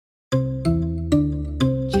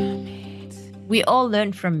we all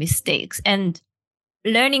learn from mistakes, and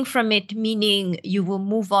learning from it, meaning you will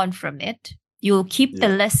move on from it. You'll keep the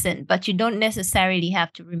lesson, but you don't necessarily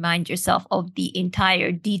have to remind yourself of the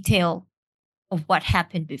entire detail of what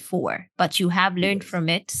happened before, but you have learned from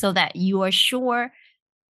it so that you are sure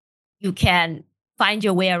you can find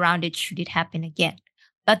your way around it should it happen again.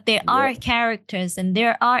 But there are characters and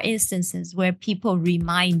there are instances where people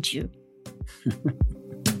remind you.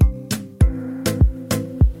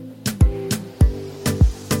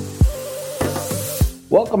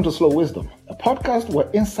 Welcome to Slow Wisdom, a podcast where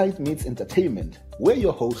insight meets entertainment. We're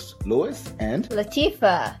your hosts, Lois and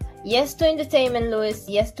Latifa. Yes to entertainment, Lois.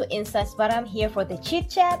 Yes to insights, but I'm here for the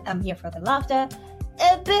chit-chat. I'm here for the laughter,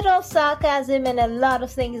 a bit of sarcasm, and a lot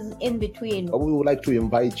of things in between. We would like to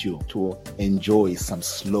invite you to enjoy some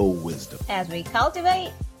slow wisdom as we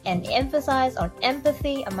cultivate and emphasize on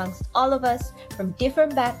empathy amongst all of us from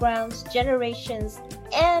different backgrounds, generations,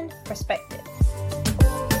 and perspectives.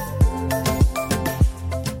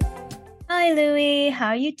 Hi, Louie. How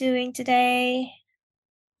are you doing today?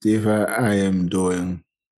 Diva, I am doing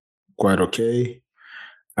quite okay.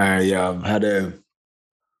 I had a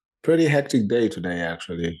pretty hectic day today,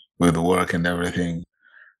 actually, with work and everything,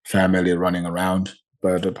 family running around.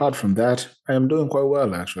 But apart from that, I am doing quite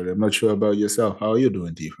well, actually. I'm not sure about yourself. How are you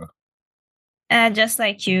doing, Diva? Just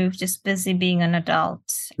like you, just busy being an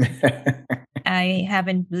adult. I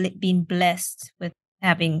haven't been blessed with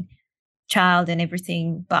having child and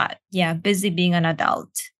everything, but yeah, busy being an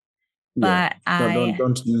adult. But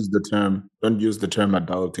don't use the term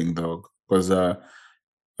adulting though, because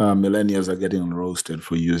millennials are getting roasted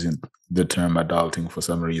for using the term adulting for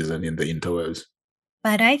some reason in the interwebs.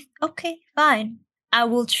 But okay, fine. I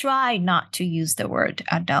will try not to use the word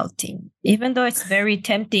adulting, even though it's very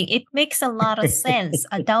tempting. It makes a lot of sense.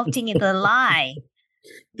 Adulting is a lie.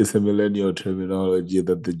 It's a millennial terminology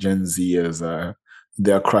that the Gen Zers are.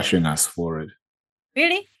 They're crushing us for it.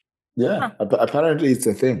 Really? Yeah. Huh. Apparently it's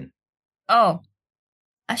a thing. Oh,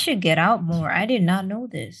 I should get out more. I did not know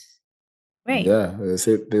this. Great. Yeah. They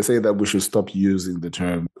say that we should stop using the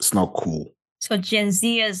term. It's not cool. So Gen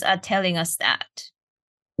Zers are telling us that.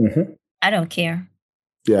 Mm-hmm. I don't care.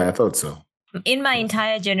 Yeah, I thought so. In my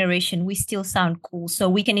entire generation, we still sound cool. So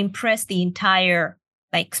we can impress the entire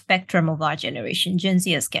spectrum of our generation. Gen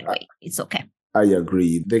Zers can wait. It's okay. I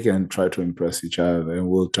agree. They can try to impress each other and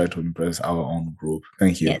we'll try to impress our own group.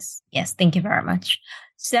 Thank you. Yes. Thank you very much.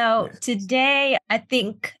 So today, I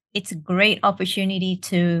think it's a great opportunity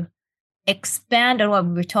to expand on what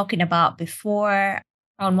we were talking about before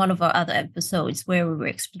on one of our other episodes where we were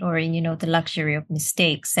exploring, the luxury of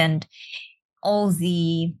mistakes and all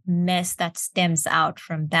the mess that stems out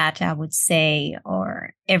from that, I would say,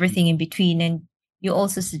 or everything in between. And you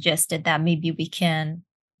also suggested that maybe we can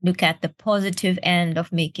look at the positive end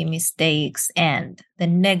of making mistakes and the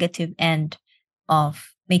negative end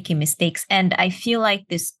of making mistakes. And I feel like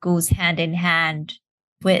this goes hand in hand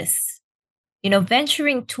with,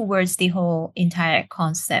 venturing towards the whole entire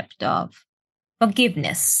concept of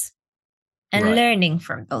forgiveness and learning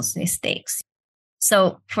from those mistakes.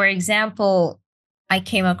 So, for example, I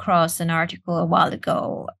came across an article a while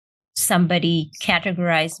ago. Somebody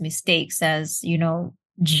categorized mistakes as,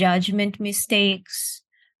 judgment mistakes,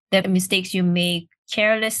 the mistakes you make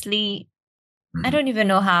carelessly. Mm-hmm. I don't even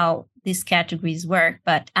know how these categories work,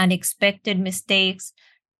 but unexpected mistakes.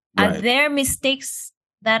 Are there mistakes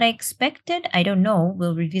that I expected? I don't know.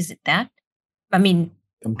 We'll revisit that. I mean,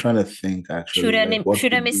 I'm trying to think actually.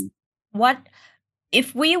 What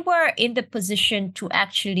if we were in the position to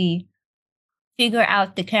actually figure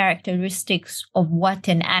out the characteristics of what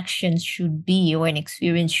an action should be or an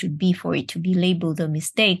experience should be for it to be labeled a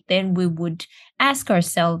mistake, then we would ask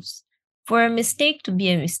ourselves, for a mistake to be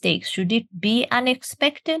a mistake, should it be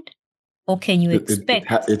unexpected? Or can you expect?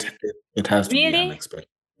 It has to be unexpected.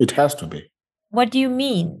 It has to be. What do you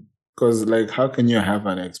mean? Because how can you have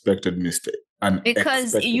an unexpected mistake?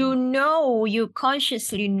 Because you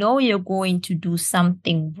consciously know you're going to do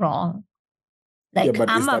something wrong. But is that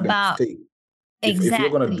a mistake? Exactly. If you're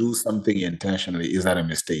going to do something intentionally, is that a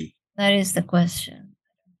mistake? That is the question.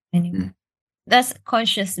 Anyway, that's a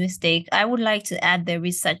conscious mistake. I would like to add there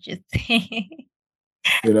is such a thing.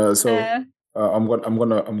 I'm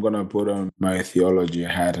gonna put on my theology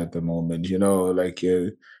hat at the moment.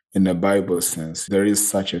 In the Bible sense, there is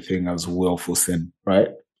such a thing as willful sin, right?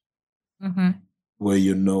 Mm-hmm. Where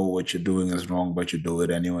you know what you're doing is wrong, but you do it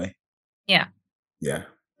anyway. Yeah. Yeah.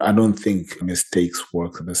 I don't think mistakes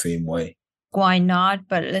work the same way. Why not?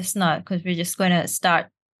 But let's not, because we're just going to start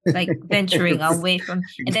venturing away from,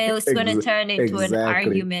 and then it's going to turn into an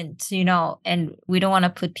argument, and we don't want to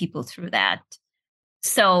put people through that.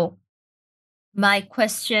 So My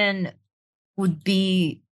question would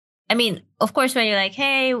be, I mean, of course, when you're like,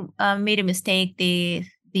 hey, made a mistake, the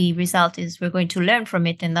result is we're going to learn from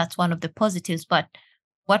it, and that's one of the positives. But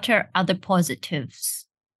what are other positives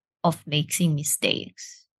of making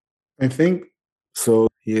mistakes? I think so.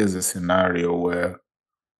 Here's a scenario where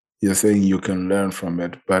you're saying you can learn from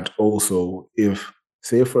it, but also if,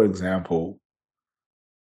 say, for example,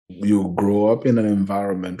 you grow up in an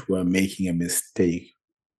environment where making a mistake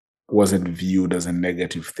wasn't viewed as a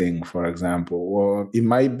negative thing, for example. Well, it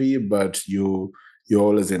might be, but you're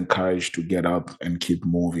always encouraged to get up and keep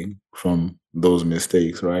moving from those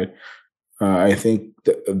mistakes, right? I think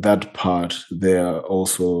that part there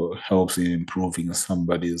also helps in improving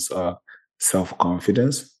somebody's self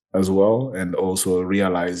confidence as well, and also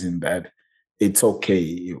realizing that it's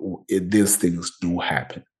okay. These things do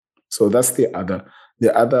happen. So that's the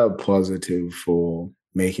other positive for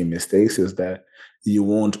making mistakes is that you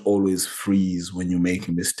won't always freeze when you make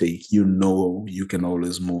a mistake. You know you can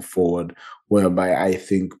always move forward. Whereby I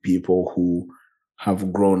think people who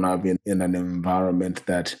have grown up in an environment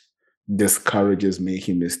that discourages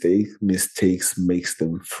making mistakes makes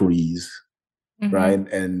them freeze, Mm-hmm. right?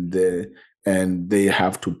 And they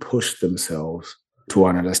have to push themselves to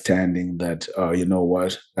an understanding that you know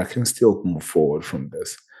what, I can still move forward from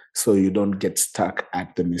this. So you don't get stuck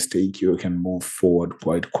at the mistake. You can move forward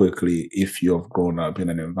quite quickly if you have grown up in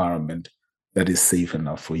an environment that is safe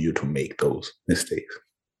enough for you to make those mistakes.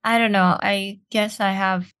 I don't know. I guess I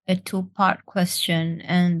have a two-part question,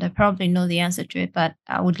 and I probably know the answer to it, but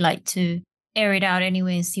I would like to air it out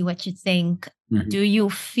anyway and see what you think. Mhm. Do you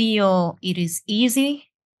feel it is easy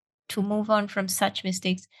to move on from such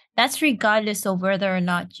mistakes? That's regardless of whether or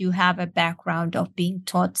not you have a background of being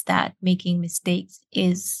taught that making mistakes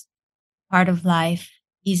is part of life,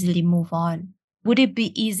 easily move on. Would it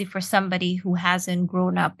be easy for somebody who hasn't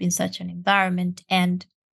grown up in such an environment? And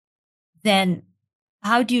then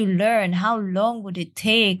how do you learn? How long would it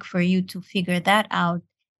take for you to figure that out?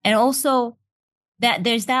 And also that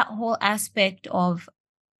there's that whole aspect of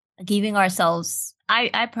giving ourselves,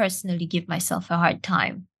 I personally give myself a hard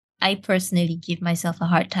time. I personally give myself a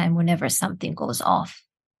hard time whenever something goes off.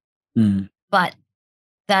 Mm. But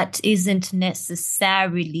that isn't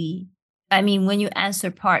necessarily, I mean, when you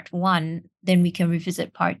answer part one, then we can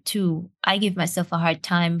revisit part two. I give myself a hard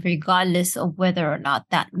time regardless of whether or not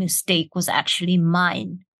that mistake was actually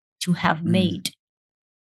mine to have Mm. made.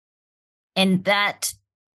 And that,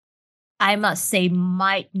 I must say,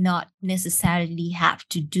 might not necessarily have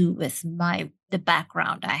to do with the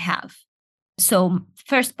background I have. So,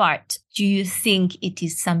 first part, do you think it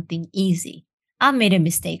is something easy? I made a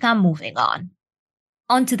mistake. I'm moving on.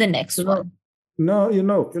 On to the You next know, one. no, you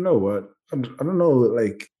know what? I don't know.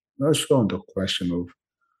 Like, not sure on the question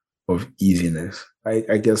of easiness.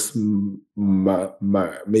 I guess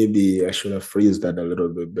maybe I should have phrased that a little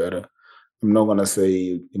bit better. I'm not gonna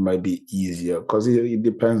say it might be easier because it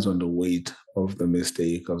depends on the weight of the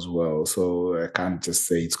mistake as well. So I can't just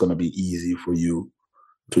say it's gonna be easy for you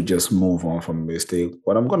to just move on from a mistake.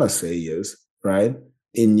 What I'm gonna say is, right,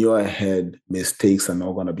 in your head, mistakes are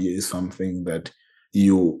not gonna be something that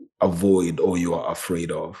you avoid or you are afraid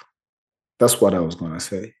of. That's what I was gonna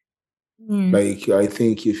say. Mm. Like I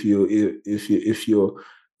think if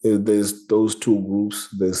there's those two groups,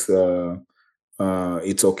 there's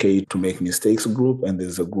it's okay to make mistakes group, and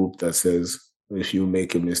there's a group that says if you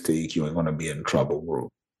make a mistake, you're gonna be in trouble group.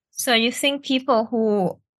 So you think people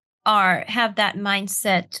who are have that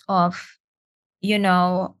mindset of,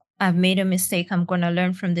 I've made a mistake, I'm going to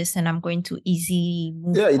learn from this and I'm going to easy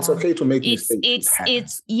move Yeah, it's on. okay to make It's mistakes. It it's happens.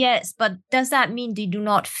 it's yes, but does that mean they do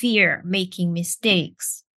not fear making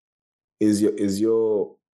mistakes? Is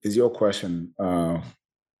your question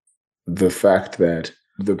the fact that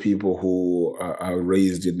the people who are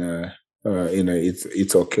raised in a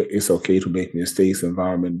it's okay to make mistakes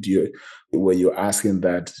environment, were you asking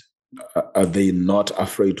that are they not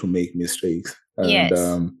afraid to make mistakes? and Yes.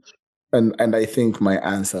 um and I think my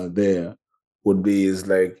answer there would be is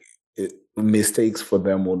like mistakes for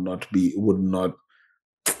them would not,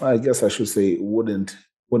 I guess I should say, wouldn't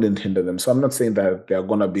hinder them. So I'm not saying that they're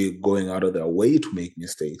gonna be going out of their way to make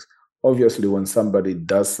mistakes. Obviously, when somebody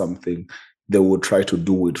does something, they will try to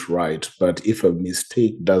do it right. But if a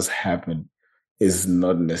mistake does happen, is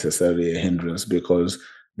not necessarily a hindrance because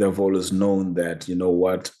they've always known that, you know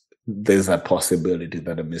what, there's a possibility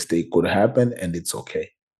that a mistake could happen and it's okay.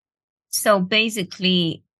 So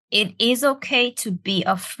basically, it is okay to be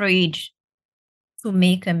afraid to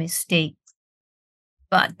make a mistake,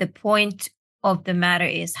 but the point of the matter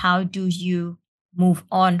is, how do you move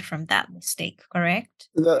on from that mistake, correct?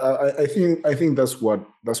 I think that's what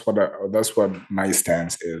my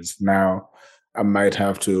stance is. Now, I might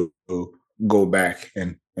have to go back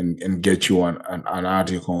and get you an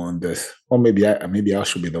article on this, or maybe I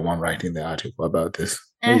should be the one writing the article about this.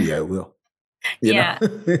 Maybe I will. You know, Yeah.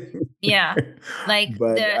 Yeah. Like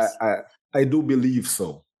but I do believe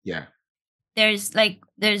so. Yeah. There's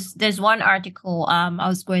one article I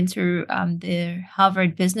was going through the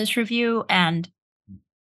Harvard Business Review, and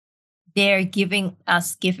they're give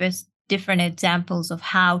us different examples of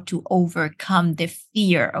how to overcome the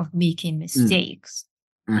fear of making mistakes.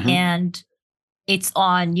 Mm-hmm. And it's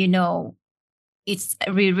on, it's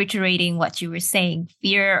reiterating what you were saying.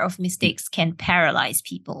 Fear of mistakes can paralyze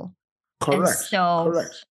people. Correct. And so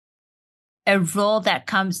Correct. a role that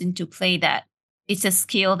comes into play, that it's a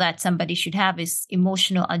skill that somebody should have, is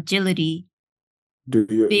emotional agility. Do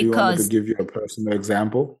you want me to give you a personal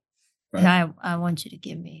example? Right. I want you to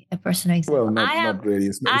give me a personal example. Well, not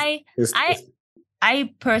really.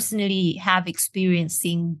 I personally have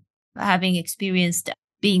having experienced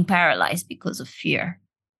being paralyzed because of fear.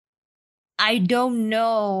 I don't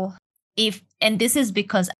know and this is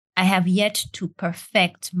because I have yet to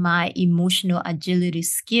perfect my emotional agility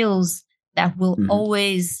skills that will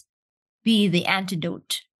always be the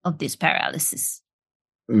antidote of this paralysis.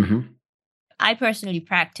 Mm-hmm. I personally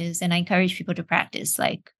practice, and I encourage people to practice,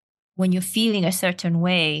 like when you're feeling a certain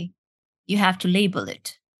way, you have to label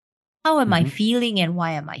it. How am I feeling, and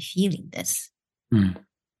why am I feeling this?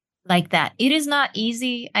 Like that. It is not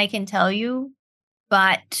easy, I can tell you,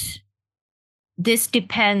 but this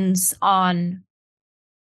depends on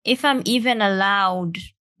if I'm even allowed.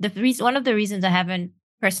 One of the reasons I haven't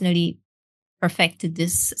personally perfected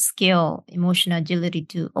this skill, emotional agility,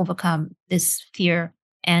 to overcome this fear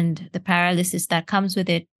and the paralysis that comes with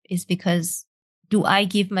it, is because, do I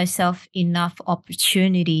give myself enough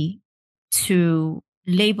opportunity to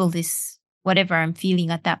label this, whatever I'm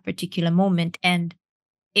feeling at that particular moment? And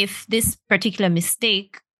if this particular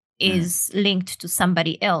mistake is linked to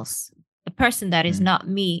somebody else, a person that is not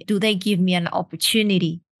me, do they give me an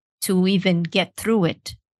opportunity to even get through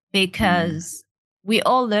it? Because we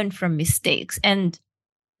all learn from mistakes, and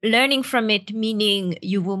learning from it, meaning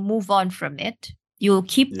you will move on from it. You'll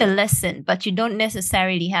keep the lesson, but you don't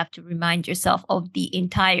necessarily have to remind yourself of the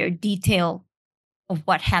entire detail of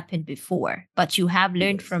what happened before, but you have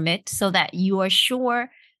learned from it so that you are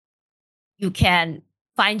sure you can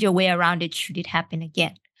find your way around it should it happen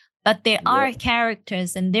again. But there are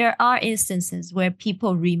characters and there are instances where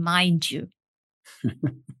people remind you.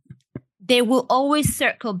 They will always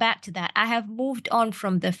circle back to that. I have moved on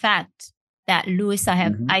from the fact that, Louis,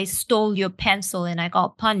 I stole your pencil and I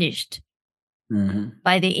got punished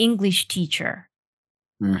by the English teacher.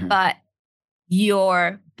 But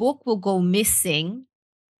your book will go missing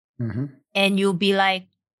and you'll be like,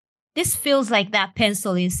 this feels like that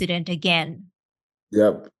pencil incident again.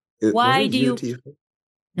 Yep. Why do you? Tifa?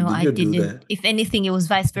 No, I didn't. If anything, it was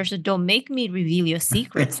vice versa. Don't make me reveal your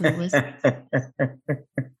secrets, Louis.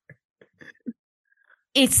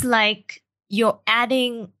 It's like you're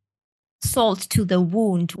adding salt to the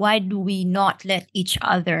wound. Why do we not let each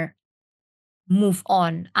other move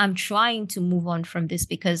on? I'm trying to move on from this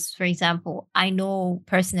because, for example, I know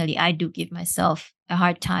personally I do give myself a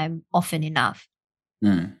hard time often enough,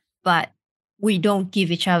 but we don't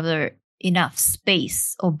give each other enough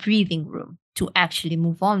space or breathing room to actually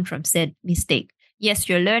move on from said mistake. Yes,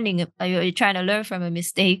 you're trying to learn from a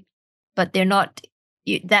mistake, but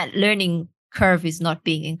that learning curve is not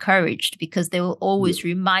being encouraged because they will always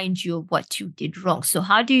remind you of what you did wrong. So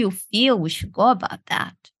how do you feel we should go about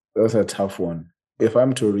that? That's a tough one. If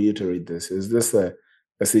I'm to reiterate this, is this a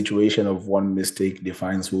situation of one mistake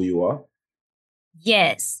defines who you are?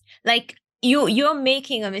 Yes. Like you're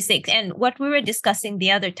making a mistake. And what we were discussing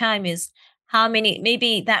the other time is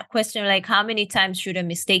maybe that question, like how many times should a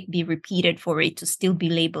mistake be repeated for it to still be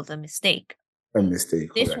labeled a mistake? A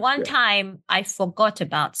mistake. This one time I forgot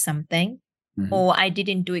about something or I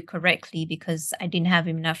didn't do it correctly because I didn't have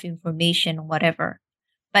enough information or whatever.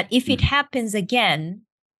 But if it happens again,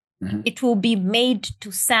 it will be made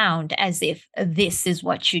to sound as if this is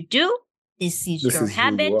what you do. This is your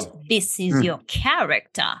habit. This is your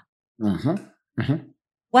character.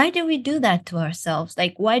 Why do we do that to ourselves?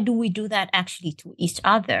 Like, why do we do that actually to each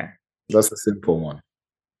other? That's a simple one.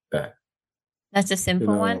 That's a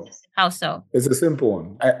simple one? How so? It's a simple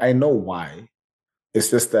one. I know why.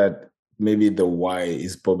 It's just that maybe the why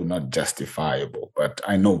is probably not justifiable, but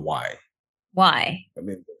I know why. Why? I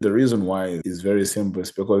mean, the reason why is very simple.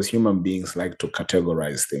 It's because human beings like to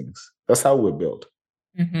categorize things. That's how we're built.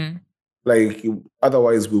 Like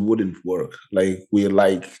otherwise we wouldn't work. Like we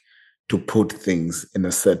like to put things in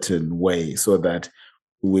a certain way so that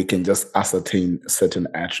we can just ascertain certain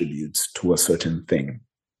attributes to a certain thing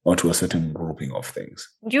or to a certain grouping of things.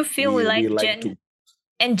 Do you feel we We like like to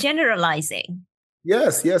and generalizing?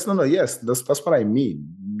 yes, no, yes. That's what I mean.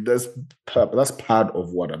 That's part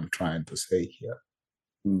of what I'm trying to say here.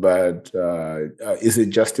 But is it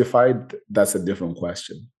justified? That's a different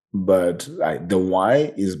question. But the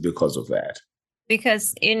why is because of that.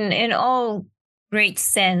 Because in all great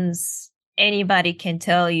sense, anybody can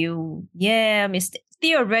tell you, yeah,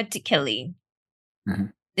 theoretically,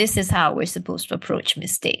 this is how we're supposed to approach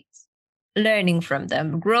mistakes, learning from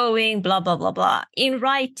them, growing, blah, blah, blah, blah, in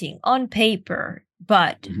writing, on paper.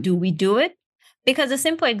 But do we do it? Because a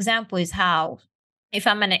simple example is how, if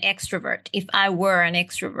I'm an extrovert, if I were an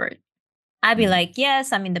extrovert, I'd be like,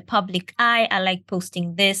 yes, I'm in the public eye. I like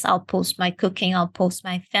posting this. I'll post my cooking. I'll post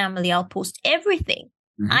my family. I'll post everything.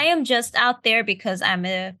 I am just out there because I'm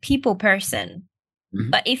a people person.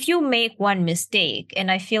 But if you make one mistake,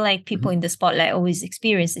 and I feel like people in the spotlight always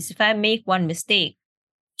experience this, if I make one mistake,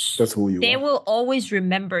 that's who you they are. will always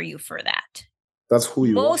remember you for that. That's who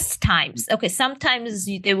you Most times. Okay, sometimes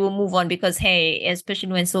they will move on because, hey,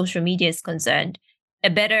 especially when social media is concerned, a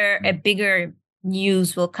bigger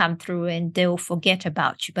news will come through and they'll forget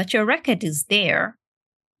about you. But your record is there.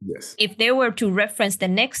 Yes. If they were to reference the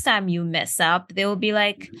next time you mess up, they will be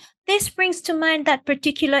like, this brings to mind that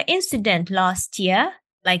particular incident last year,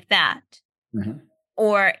 like that.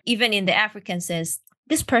 Or even in the African sense,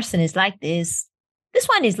 this person is like this. This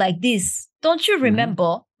one is like this. Don't you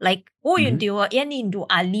remember? Like,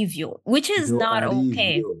 alivio, which is not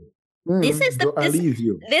okay. This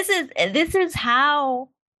is how,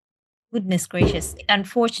 goodness gracious.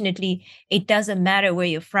 Unfortunately, it doesn't matter where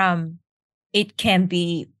you're from. It can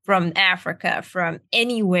be from Africa, from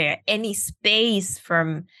anywhere, any space,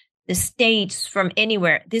 from the States, from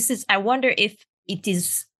anywhere. I wonder if it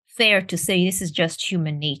is fair to say this is just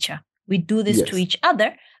human nature. We do this to each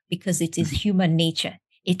other because it is human nature.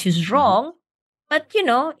 It is wrong, but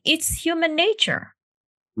it's human nature.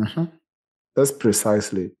 That is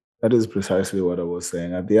precisely what I was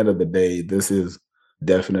saying. At the end of the day, this is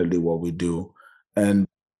definitely what we do. And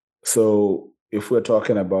so if we're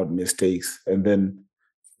talking about mistakes and then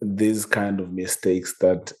these kind of mistakes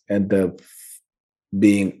that end up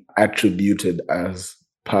being attributed as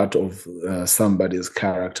part of somebody's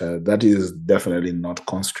character, that is definitely not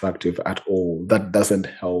constructive at all. That doesn't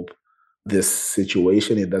help this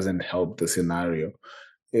situation. It doesn't help the scenario.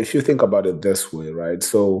 If you think about it this way, right?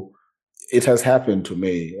 So it has happened to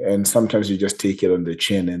me, and sometimes you just take it on the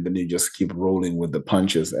chin and then you just keep rolling with the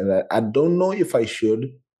punches. And I don't know if I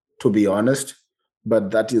should, to be honest,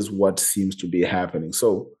 but that is what seems to be happening.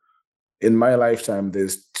 So in my lifetime,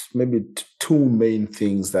 there's maybe two main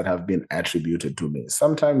things that have been attributed to me.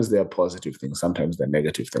 Sometimes they're positive things, sometimes they're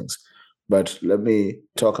negative things. But let me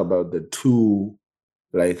talk about the two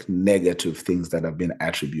like negative things that have been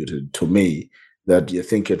attributed to me that you're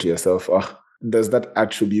thinking to yourself, oh, does that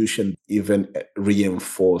attribution even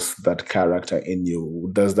reinforce that character in you?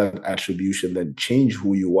 Does that attribution then change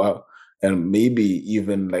who you are and maybe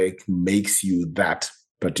even like makes you that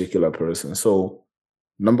particular person? So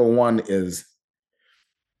number one is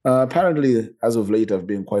apparently as of late I've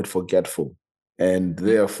been quite forgetful, and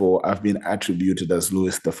therefore I've been attributed as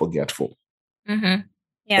Louis the Forgetful.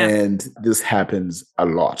 Yeah. And this happens a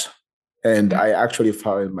lot. And I actually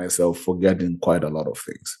found myself forgetting quite a lot of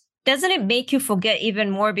things. Doesn't it make you forget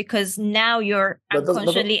even more because now you're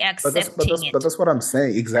unconsciously accepting it? But that's what I'm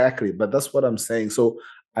saying. Exactly. But that's what I'm saying. So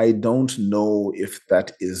I don't know if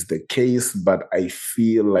that is the case, but I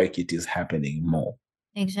feel like it is happening more.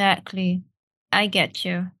 Exactly. I get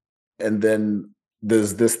you. And then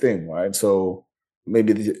there's this thing, right? So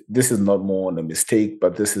maybe this is not more on a mistake,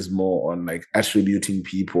 but this is more on like attributing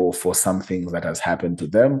people for something that has happened to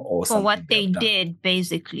them or for what they did,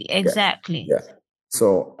 basically. Exactly. Yeah.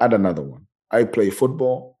 So add another one. I play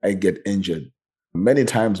football, I get injured. Many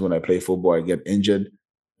times when I play football, I get injured,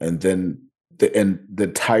 and then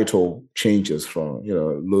the title changes from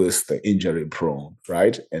Louis the injury prone,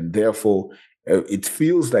 right? And therefore, it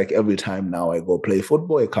feels like every time now I go play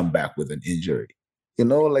football, I come back with an injury.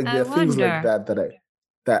 Like there are things like that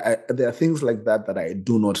there are things like that I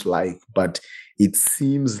do not like, but it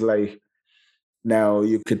seems like now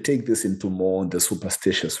you could take this into more the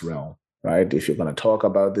superstitious realm, right? If you're going to talk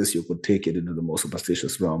about this, you could take it into the more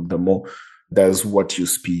superstitious realm. The more does what you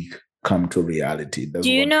speak come to reality. Does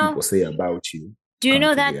what people say about you come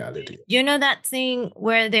to reality. Do you know that thing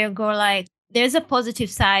where they go like, there's a positive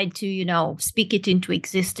side to, speak it into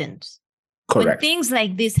existence? when Correct. things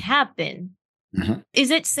like this happen,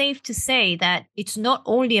 is it safe to say that it's not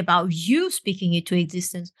only about you speaking into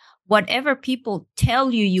existence? Whatever people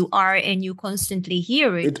tell you you are and you constantly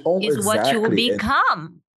hear it is what you will exactly.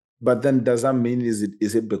 become. But then does that mean is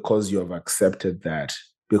it because you have accepted that?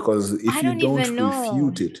 Because I if you don't don't even know.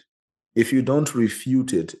 refute it, if you don't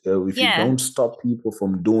refute it, if you Yeah. don't stop people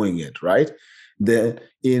from doing it, right? Then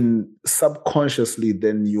in subconsciously,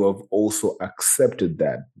 then you have also accepted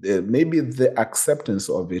that. Maybe the acceptance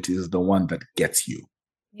of it is the one that gets you.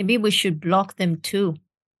 Maybe we should block them too.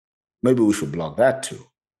 Maybe we should block that too.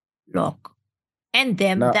 Block. And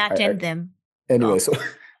them, Now, that and them. anyway, Block.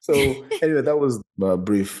 so anyway, that was a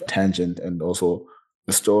brief tangent and also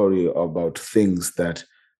a story about things that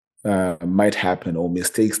might happen or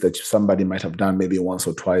mistakes that somebody might have done maybe once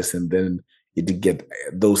or twice, and then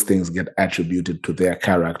those things get attributed to their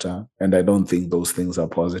character, and I don't think those things are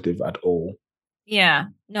positive at all. Yeah,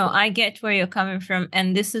 no, I get where you're coming from,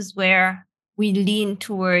 and this is where we lean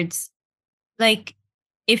towards, like,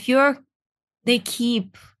 if they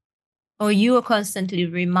keep, or you are constantly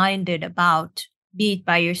reminded about, be it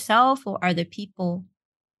by yourself or other people,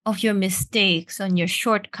 of your mistakes, on your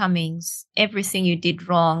shortcomings, everything you did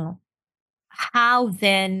wrong, how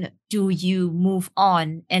then do you move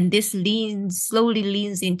on? And this slowly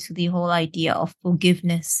leans into the whole idea of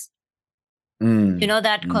forgiveness. You know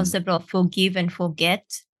that concept of forgive and forget?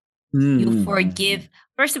 You forgive.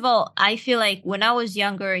 First of all, I feel like when I was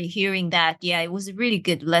younger, hearing that, yeah, it was a really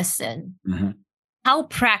good lesson. How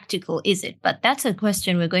practical is it? But that's a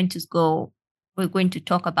question we're going to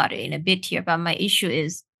talk about it in a bit here. But my issue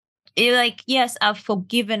is, like, yes, I've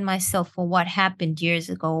forgiven myself for what happened years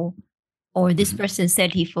ago, or this person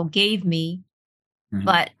said he forgave me.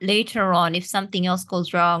 But later on, if something else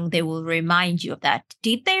goes wrong, they will remind you of that.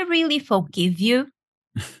 Did they really forgive you?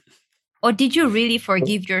 Or did you really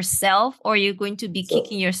forgive yourself? Or you're going to be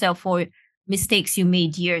kicking yourself for mistakes you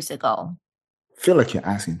made years ago? I feel like you're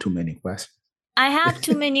asking too many questions. I have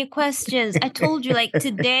too many questions. I told you, like,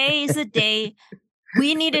 today is a day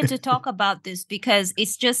we needed to talk about this because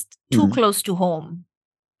it's just too close to home.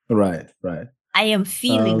 Right. I am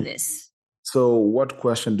feeling this. So what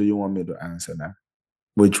question do you want me to answer now?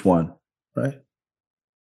 Which one? Right?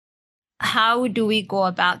 How do we go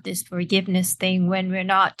about this forgiveness thing when we're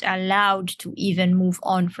not allowed to even move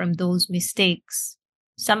on from those mistakes?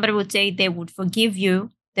 Somebody would say they would forgive you,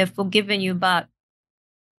 they've forgiven you, but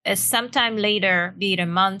sometime later, be it a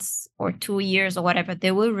month or 2 years or whatever,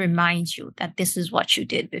 they will remind you that this is what you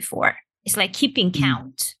did before. It's like keeping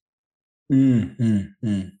count.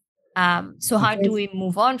 So how do we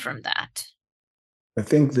move on from that? I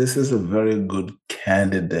think this is a very good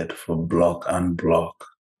candidate for block unblock.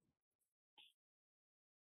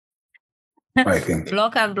 I think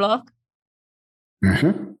block and block. Like,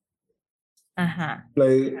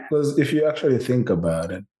 because if you actually think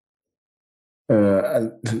about it,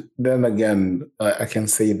 and then again, I can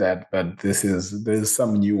say that, but there's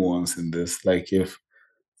some nuance in this. Like, if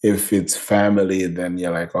it's family, then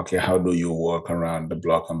you're like, okay, how do you work around the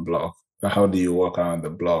block and block? How do you work around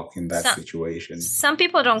the block in that situation? Some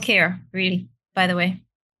people don't care, really, by the way.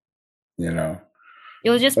 You know,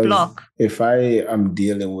 you'll just block. If I am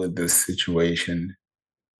dealing with this situation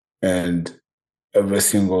and every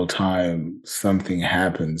single time something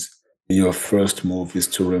happens, your first move is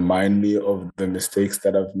to remind me of the mistakes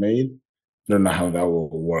that I've made, I don't know how that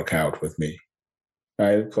will work out with me,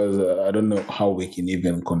 right? Because I don't know how we can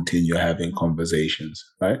even continue having conversations,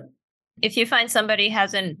 right? If you find somebody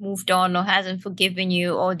hasn't moved on or hasn't forgiven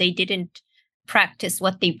you, or they didn't practice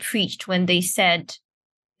what they preached when they said,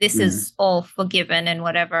 this is all forgiven and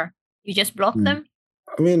whatever, you just block them?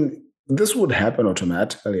 I mean, this would happen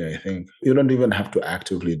automatically, I think. You don't even have to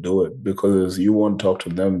actively do it because you won't talk to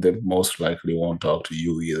them. They most likely won't talk to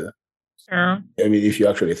you either. Sure. I mean, if you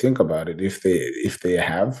actually think about it, if they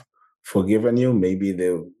have forgiven you, maybe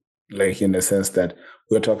they, like, in the sense that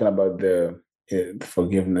we're talking about the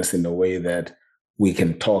forgiveness in a way that we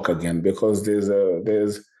can talk again, because there's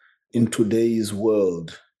in today's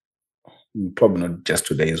world, probably not just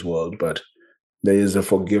today's world, but there is a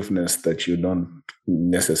forgiveness that you don't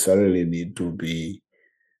necessarily need to be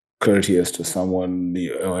courteous to someone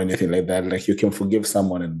or anything like that. Like, you can forgive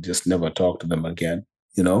someone and just never talk to them again,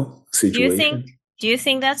 situation. Do you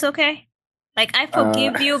think that's okay? Like, I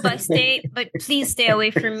forgive you, but please stay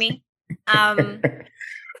away from me.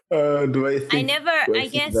 Do I think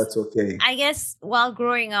that's okay? I guess while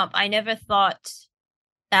growing up, I never thought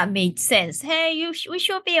that made sense. Hey, we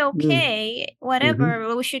should be okay.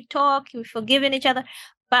 Whatever, we should talk. We've forgiven each other.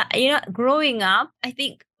 But growing up, I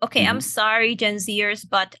think, okay, I'm sorry, Gen Zers,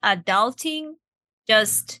 but adulting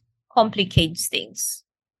just complicates things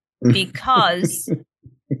because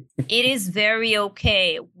it is very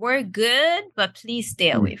okay. We're good, but please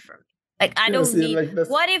stay away from me. Like, I don't see, need. like that's,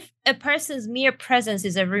 What if a person's mere presence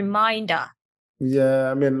is a reminder?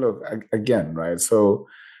 yeah, I mean, look, again, right? So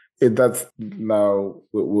that's now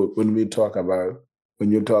when we talk about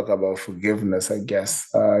when you talk about forgiveness, I guess,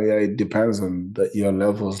 yeah, it depends on your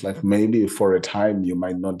levels. Like maybe for a time you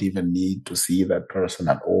might not even need to see that person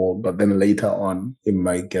at all, but then later on it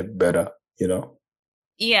might get better, you know?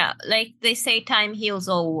 Yeah, like they say, time heals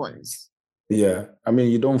all wounds. Yeah, I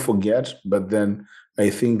mean, you don't forget, but then I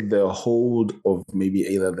think the hold of maybe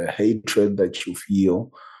either the hatred that you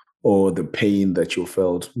feel or the pain that you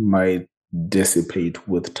felt might dissipate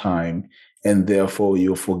with time, and therefore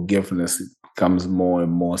your forgiveness becomes more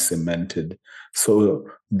and more cemented. So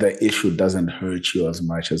the issue doesn't hurt you as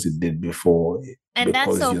much as it did before And that's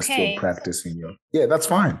because you're still okay. practicing your. Yeah, that's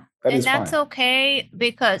fine. That And is that's fine. okay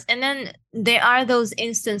because, and then there are those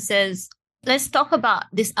instances. Let's talk about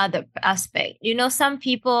this other aspect. You know, some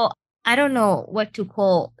people, I don't know what to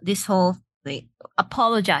call this whole thing,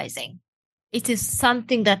 apologizing. It is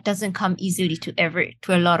something that doesn't come easily to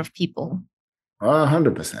a lot of people.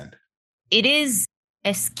 100%. It is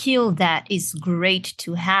a skill that is great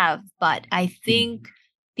to have, but I think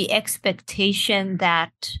the expectation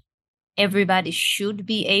that everybody should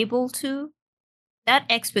be able to, that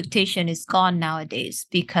expectation is gone nowadays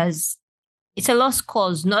because it's a lost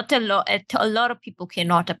cause. Not a lot of people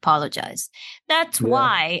cannot apologize. That's Yeah.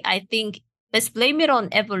 why I think let's blame it on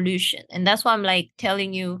evolution. And that's why I'm like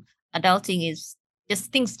telling you, adulting is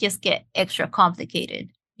just things just get extra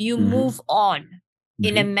complicated. You move on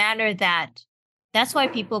in a manner that's why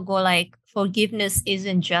people go like forgiveness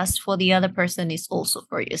isn't just for the other person, it's also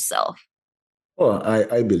for yourself. Well,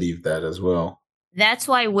 I believe that as well. That's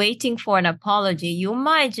why waiting for an apology, you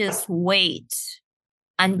might just wait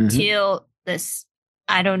until this,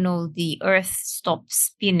 I don't know, the earth stops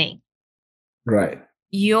spinning. Right.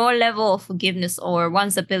 Your level of forgiveness or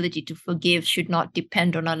one's ability to forgive should not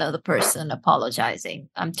depend on another person apologizing.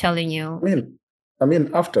 I'm telling you. I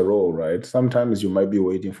mean, after all, right? Sometimes you might be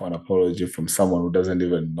waiting for an apology from someone who doesn't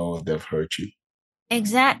even know they've hurt you,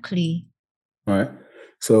 Exactly. right?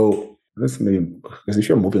 So let's maybe because if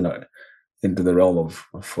you're moving into the realm of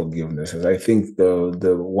forgiveness, I think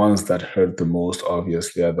the ones that hurt the most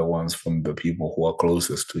obviously are the ones from the people who are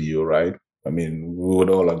closest to you, right? I mean, we would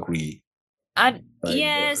all agree, right?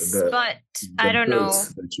 Yes, but I The don't know.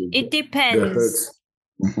 hurts that you It get, the depends. hurts.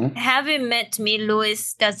 Mhm. Having met me,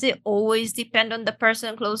 Louis, does it always depend on the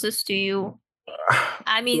person closest to you?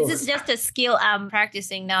 I mean, this is Look, just a skill I'm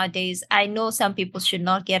practicing nowadays. I know some people should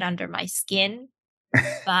not get under my skin,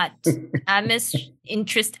 but I'm as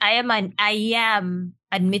interest. I am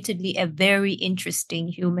admittedly a very interesting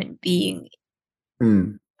human being.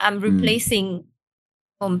 mm, I'm mm, replacing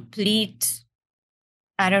complete.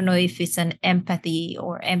 I don't know if it's an empathy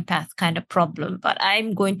or empath kind of problem, but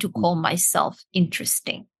I'm going to call myself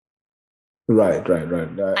interesting. right, right,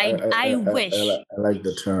 right. I wish I like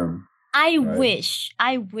the term, right?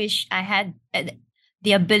 I wish I had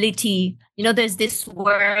the ability. You know, there's this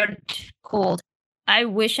word called, I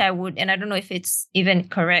wish I would, and I don't know if it's even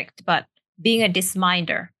correct, but being a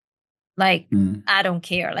disminder. Like, Mm, I don't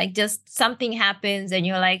care. Like, just something happens and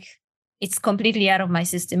you're like, it's completely out of my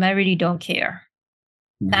system. I really don't care.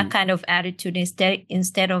 That mhm. kind of attitude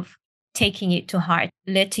instead of taking it to heart,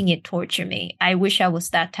 letting it torture me. I wish I was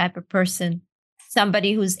that type of person,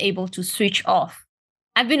 somebody who's able to switch off.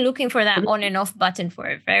 I've been looking for that on and off button for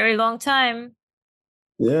a very long time.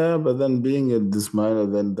 Yeah, but then being a disminer,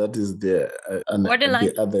 then that is the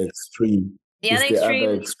Borderline, other extreme. the other It's the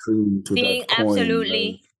other extreme extreme to being that coin. Like,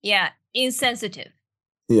 absolutely, yeah, insensitive.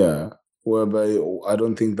 yeah, whereby I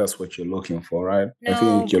don't think that's what you're looking for, right? I think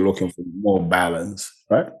No, you're looking for more balance,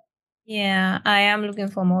 right? yeah, I am looking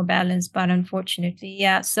for more balance, but unfortunately,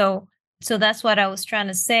 yeah. So that's what I was trying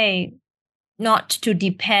to say, not to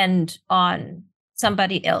depend on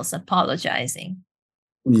somebody else apologizing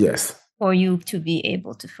Yes, for you to be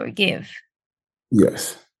able to forgive.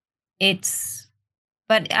 yes. It's,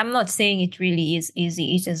 but I'm not saying it really is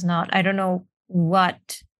easy. It is not. I don't know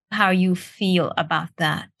how you feel about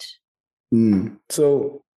that.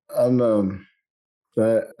 So I'm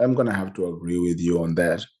gonna have to agree with you on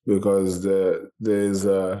that because there's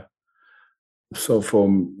so for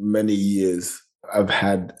many years I've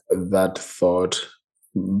had that thought,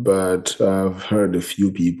 but I've heard a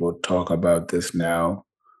few people talk about this now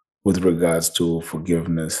with regards to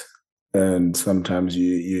forgiveness. And sometimes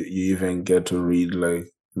you even get to read like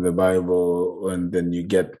the Bible and then you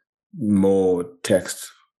get more text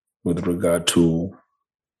with regard to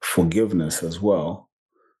forgiveness as well,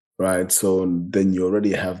 right? So then you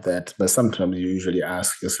already have that. But sometimes you usually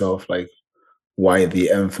ask yourself, like, why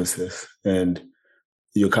the emphasis? And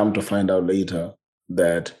you come to find out later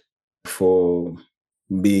that for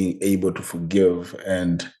being able to forgive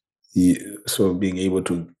and so being able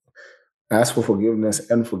to ask for forgiveness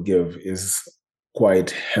and forgive is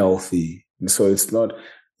quite healthy. So it's not,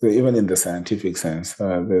 so even in the scientific sense,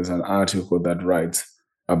 there's an article that writes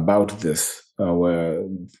about this where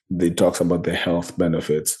they talks about the health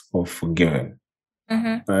benefits of forgiving,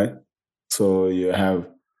 Mm-hmm. right? So you have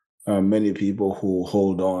many people who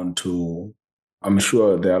hold on to, I'm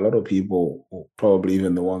sure there are a lot of people, probably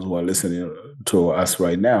even the ones who are listening to us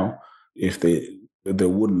right now, if they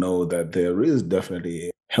would know that there is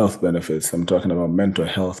definitely health benefits. I'm talking about mental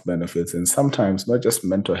health benefits, and sometimes not just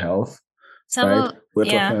mental health, Some right? of We're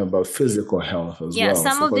yeah. talking about physical health as Yeah, well. So,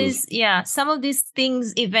 because some of these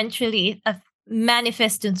things eventually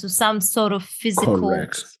manifest into some sort of physical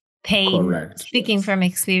correct, pain, correct, speaking yes. from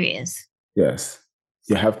experience. Yes.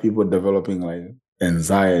 You have people developing like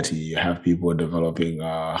anxiety, you have people developing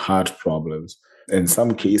heart problems. In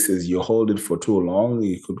some cases, you hold it for too long,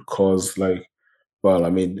 it could cause like, well,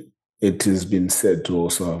 I mean, it has been said to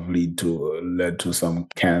also have led to some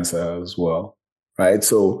cancer as well, right?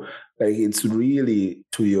 So like it's really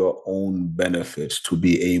to your own benefit to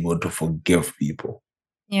be able to forgive people,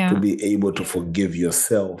 to Yeah. be able to forgive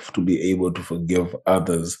yourself, to be able to forgive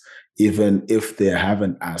others, even if they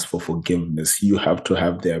haven't asked for forgiveness. You have to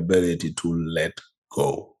have the ability to let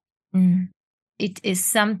go. Mm. It is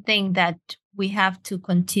something that we have to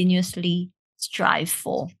continuously strive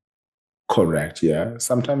for. Correct. Yeah.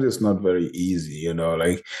 Sometimes it's not very easy,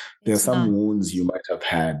 like there's It's some not wounds you might have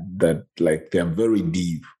had that like they're very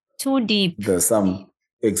deep. too deep. There's some,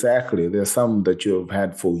 exactly. There's some that you've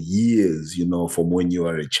had for years, from when you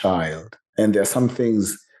were a child. And there are some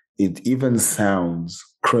things, it even sounds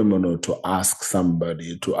criminal to ask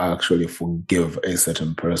somebody to actually forgive a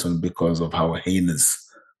certain person because of how heinous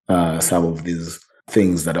some of these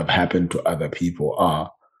things that have happened to other people are.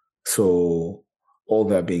 So, all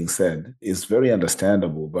that being said, it's very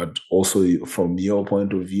understandable, but also from your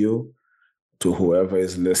point of view, to whoever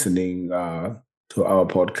is listening to our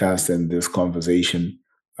podcast and this conversation,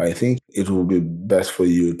 I think it will be best for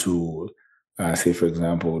you to, say, for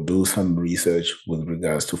example, do some research with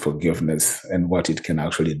regards to forgiveness and what it can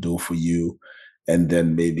actually do for you. And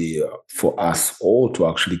then maybe for us all to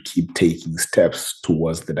actually keep taking steps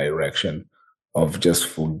towards the direction of just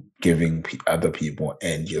forgiving other people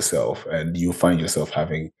and yourself. And you find yourself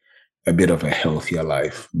having a bit of a healthier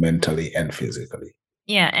life mentally and physically.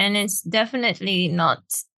 Yeah, and it's definitely not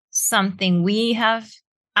something we have.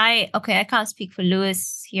 I can't speak for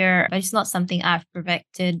Lewis here, but it's not something I've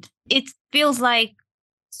perfected. It feels like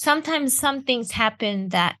sometimes some things happen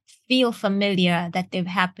that feel familiar, that they've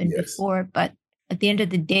happened Yes. before, but at the end of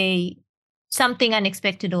the day, something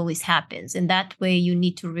unexpected always happens. And that way you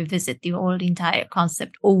need to revisit the whole entire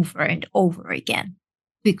concept over and over again.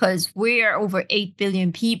 Because we are over 8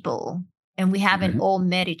 billion people and we haven't Mhm. all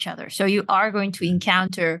met each other. So you are going to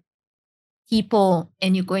encounter people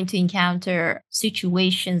and you're going to encounter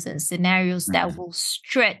situations and scenarios that Mhm. will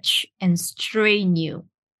stretch and strain you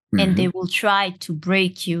and they Mhm. will try to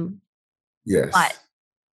break you. But Yes.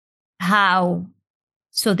 how?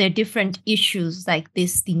 So there are different issues like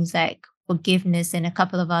these things like forgiveness and a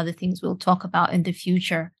couple of other things we'll talk about in the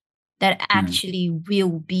future that Mhm. actually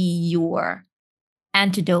will be your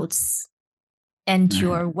antidotes and Mhm.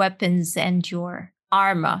 your weapons and your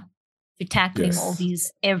armor to tackling all Yes.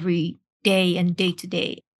 these every day and day to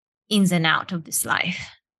day ins and out of this life.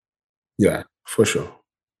 Yeah, for sure.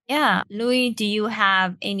 Yeah. Louis, do you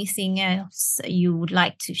have anything else you would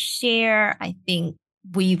like to share? I think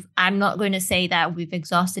I'm not going to say that we've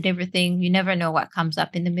exhausted everything. You never know what comes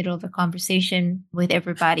up in the middle of a conversation with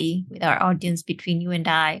everybody, with our audience, between you and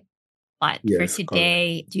I. But for Yes, correct.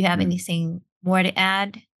 today, do you have Mhm. anything more to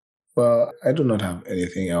add? Well, I do not have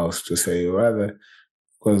anything else to say, rather,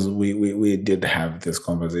 because we did have this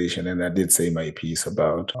conversation and I did say my piece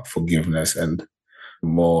about forgiveness and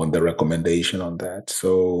more on the recommendation on that.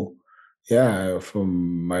 So, yeah,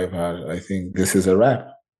 from my part, I think this is a wrap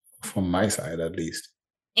from my side, at least.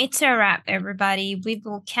 It's a wrap, everybody. We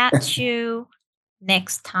will catch you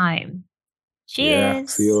next time. Yeah,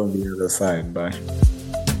 see you Cheers. on the other side. Bye.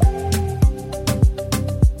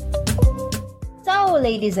 So,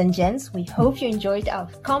 ladies and gents, we hope you enjoyed our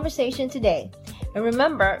conversation today. And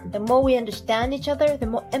remember, the more we understand each other, the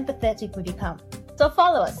more empathetic we become. So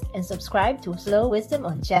follow us and subscribe to Slow Wisdom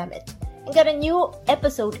on Jamit. And get a new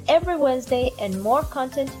episode every Wednesday and more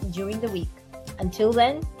content during the week. Until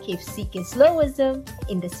then, keep seeking slow wisdom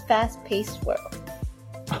in this fast-paced world.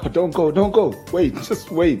 Oh, don't go. Wait, just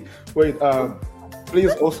wait.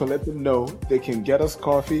 Please also let them know they can get us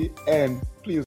coffee and